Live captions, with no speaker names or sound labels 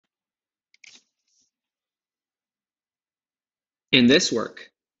In this work,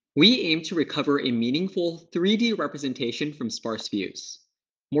 we aim to recover a meaningful 3D representation from sparse views.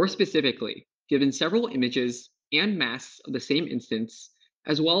 More specifically, given several images and masks of the same instance,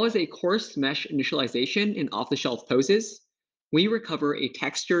 as well as a coarse mesh initialization in off-the-shelf poses, we recover a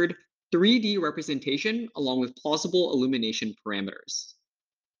textured 3D representation along with plausible illumination parameters.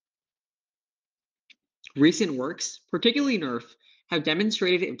 Recent works, particularly NeRF, have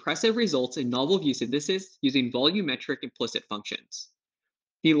demonstrated impressive results in novel view synthesis using volumetric implicit functions.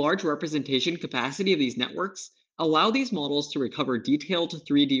 The large representation capacity of these networks allow these models to recover detailed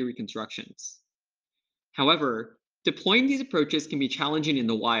 3D reconstructions. However, deploying these approaches can be challenging in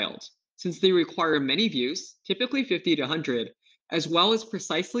the wild, since they require many views, typically 50 to 100, as well as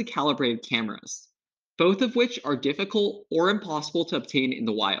precisely calibrated cameras, both of which are difficult or impossible to obtain in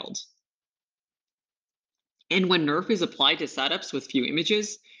the wild. And when NeRF is applied to setups with few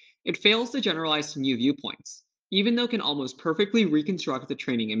images, it fails to generalize to new viewpoints, even though it can almost perfectly reconstruct the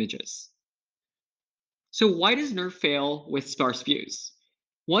training images. So why does NeRF fail with sparse views?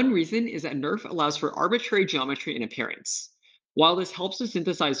 One reason is that NeRF allows for arbitrary geometry and appearance. While this helps to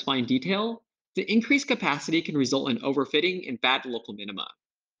synthesize fine detail, the increased capacity can result in overfitting and bad local minima.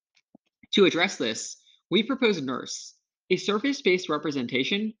 To address this, we propose NeRS, a surface-based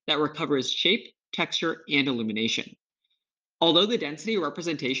representation that recovers shape, texture, and illumination. Although the density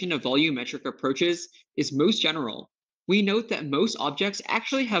representation of volumetric approaches is most general, we note that most objects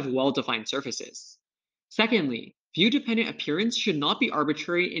actually have well-defined surfaces. Secondly, view-dependent appearance should not be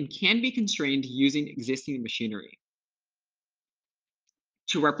arbitrary and can be constrained using existing machinery.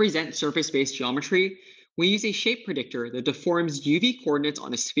 To represent surface-based geometry, we use a shape predictor that deforms UV coordinates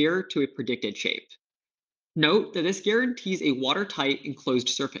on a sphere to a predicted shape. Note that this guarantees a watertight enclosed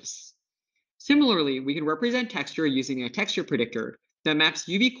surface. Similarly, we can represent texture using a texture predictor that maps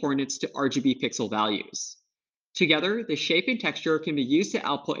UV coordinates to RGB pixel values. Together, the shape and texture can be used to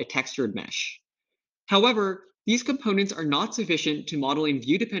output a textured mesh. However, these components are not sufficient to modeling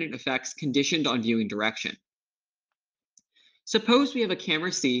view-dependent effects conditioned on viewing direction. Suppose we have a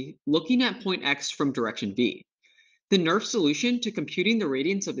camera C looking at point X from direction V. The NeRF solution to computing the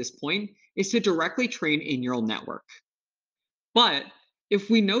radiance of this point is to directly train a neural network. But if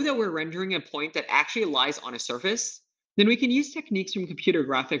we know that we're rendering a point that actually lies on a surface, then we can use techniques from computer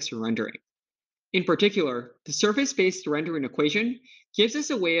graphics for rendering. In particular, the surface-based rendering equation gives us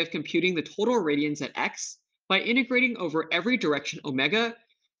a way of computing the total radiance at X by integrating over every direction omega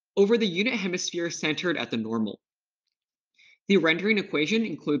over the unit hemisphere centered at the normal. The rendering equation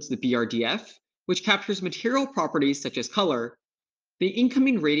includes the BRDF, which captures material properties such as color, the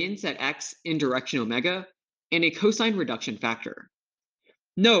incoming radiance at X in direction omega, and a cosine reduction factor.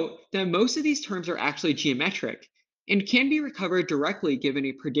 Note that most of these terms are actually geometric and can be recovered directly given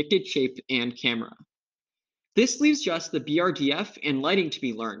a predicted shape and camera. This leaves just the BRDF and lighting to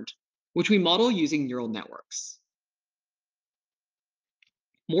be learned, which we model using neural networks.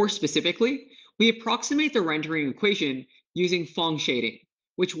 More specifically, we approximate the rendering equation using Phong Shading,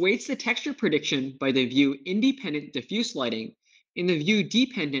 which weights the texture prediction by the view-independent diffuse lighting and the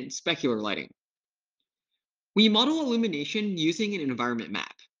view-dependent specular lighting. We model illumination using an environment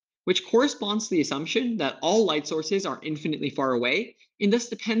map, which corresponds to the assumption that all light sources are infinitely far away and thus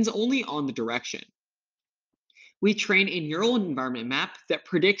depends only on the direction. We train a neural environment map that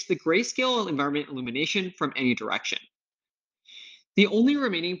predicts the grayscale environment illumination from any direction. The only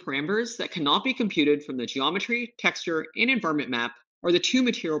remaining parameters that cannot be computed from the geometry, texture, and environment map are the two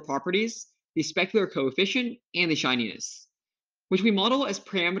material properties, the specular coefficient and the shininess, which we model as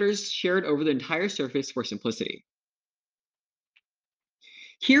parameters shared over the entire surface for simplicity.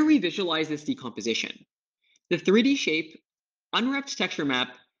 Here we visualize this decomposition. The 3D shape, unwrapped texture map,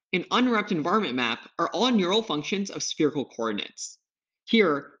 and unwrapped environment map are all neural functions of spherical coordinates.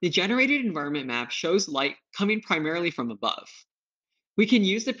 Here, the generated environment map shows light coming primarily from above. We can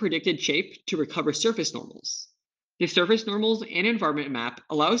use the predicted shape to recover surface normals. The surface normals and environment map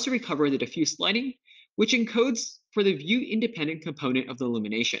allow us to recover the diffuse lighting, which encodes for the view-independent component of the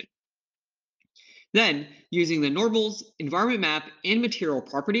illumination. Then, using the normals, environment map, and material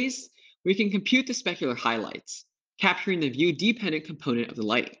properties, we can compute the specular highlights, capturing the view-dependent component of the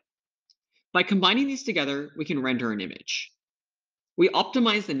lighting. By combining these together, we can render an image. We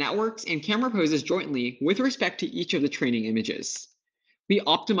optimize the networks and camera poses jointly with respect to each of the training images. We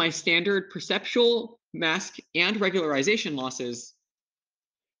optimize standard perceptual, mask, and regularization losses.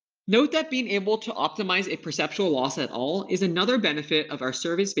 Note that being able to optimize a perceptual loss at all is another benefit of our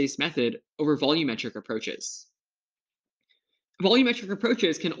surface-based method over volumetric approaches. Volumetric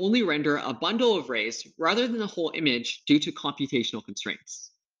approaches can only render a bundle of rays rather than the whole image due to computational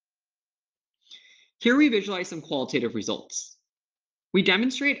constraints. Here we visualize some qualitative results. We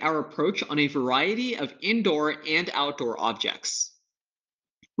demonstrate our approach on a variety of indoor and outdoor objects.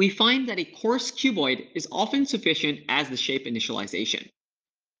 We find that a coarse cuboid is often sufficient as the shape initialization.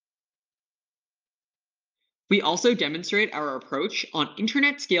 We also demonstrate our approach on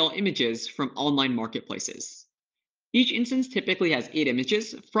internet scale images from online marketplaces. Each instance typically has 8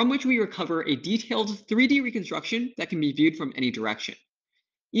 images, from which we recover a detailed 3D reconstruction that can be viewed from any direction.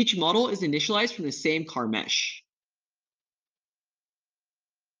 Each model is initialized from the same car mesh.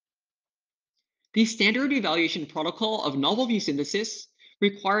 The standard evaluation protocol of novel view synthesis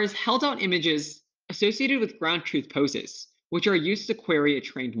requires held-out images associated with ground truth poses, which are used to query a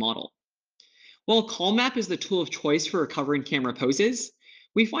trained model. While CalMap is the tool of choice for recovering camera poses,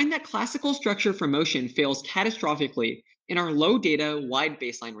 we find that classical structure for motion fails catastrophically in our low data, wide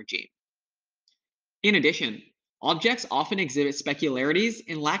baseline regime. In addition, objects often exhibit specularities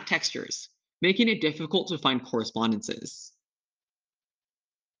and lack textures, making it difficult to find correspondences.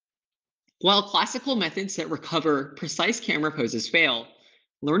 While classical methods that recover precise camera poses fail,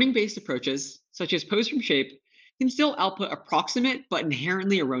 learning-based approaches, such as pose from shape, can still output approximate but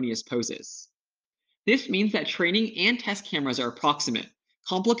inherently erroneous poses. This means that training and test cameras are approximate,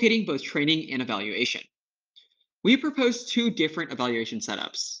 complicating both training and evaluation. We propose 2 different evaluation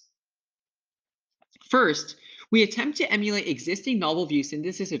setups. First, we attempt to emulate existing novel view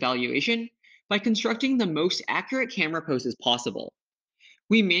synthesis evaluation by constructing the most accurate camera poses possible.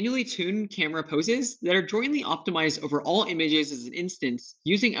 We manually tune camera poses that are jointly optimized over all images as an instance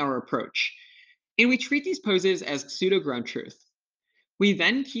using our approach, and we treat these poses as pseudo ground truth. We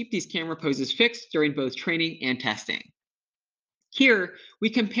then keep these camera poses fixed during both training and testing. Here, we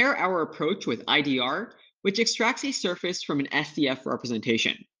compare our approach with IDR, which extracts a surface from an SDF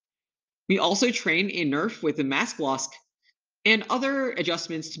representation. We also train a NeRF with a mask loss and other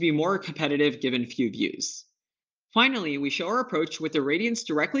adjustments to be more competitive given few views. Finally, we show our approach with the radiance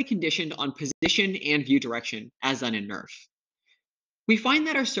directly conditioned on position and view direction, as done in NeRF. We find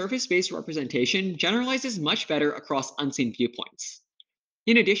that our surface-based representation generalizes much better across unseen viewpoints.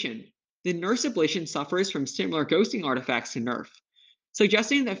 In addition, the NeRS ablation suffers from similar ghosting artifacts to NeRF,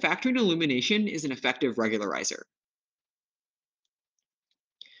 suggesting that factoring illumination is an effective regularizer.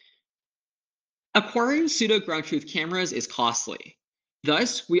 Acquiring pseudo-ground truth cameras is costly.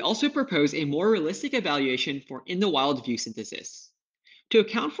 Thus, we also propose a more realistic evaluation for in-the-wild view synthesis. To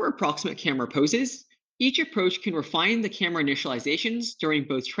account for approximate camera poses, each approach can refine the camera initializations during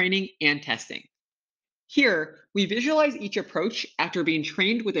both training and testing. Here, we visualize each approach after being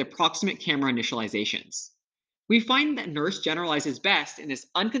trained with approximate camera initializations. We find that NeRS generalizes best in this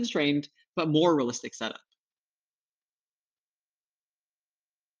unconstrained but more realistic setup.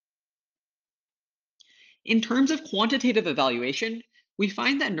 In terms of quantitative evaluation, we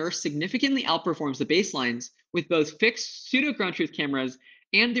find that NeRS significantly outperforms the baselines with both fixed pseudo-ground truth cameras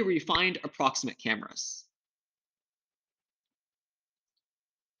and the refined approximate cameras.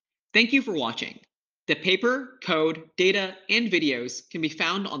 Thank you for watching. The paper, code, data, and videos can be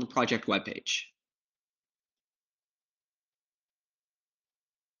found on the project webpage.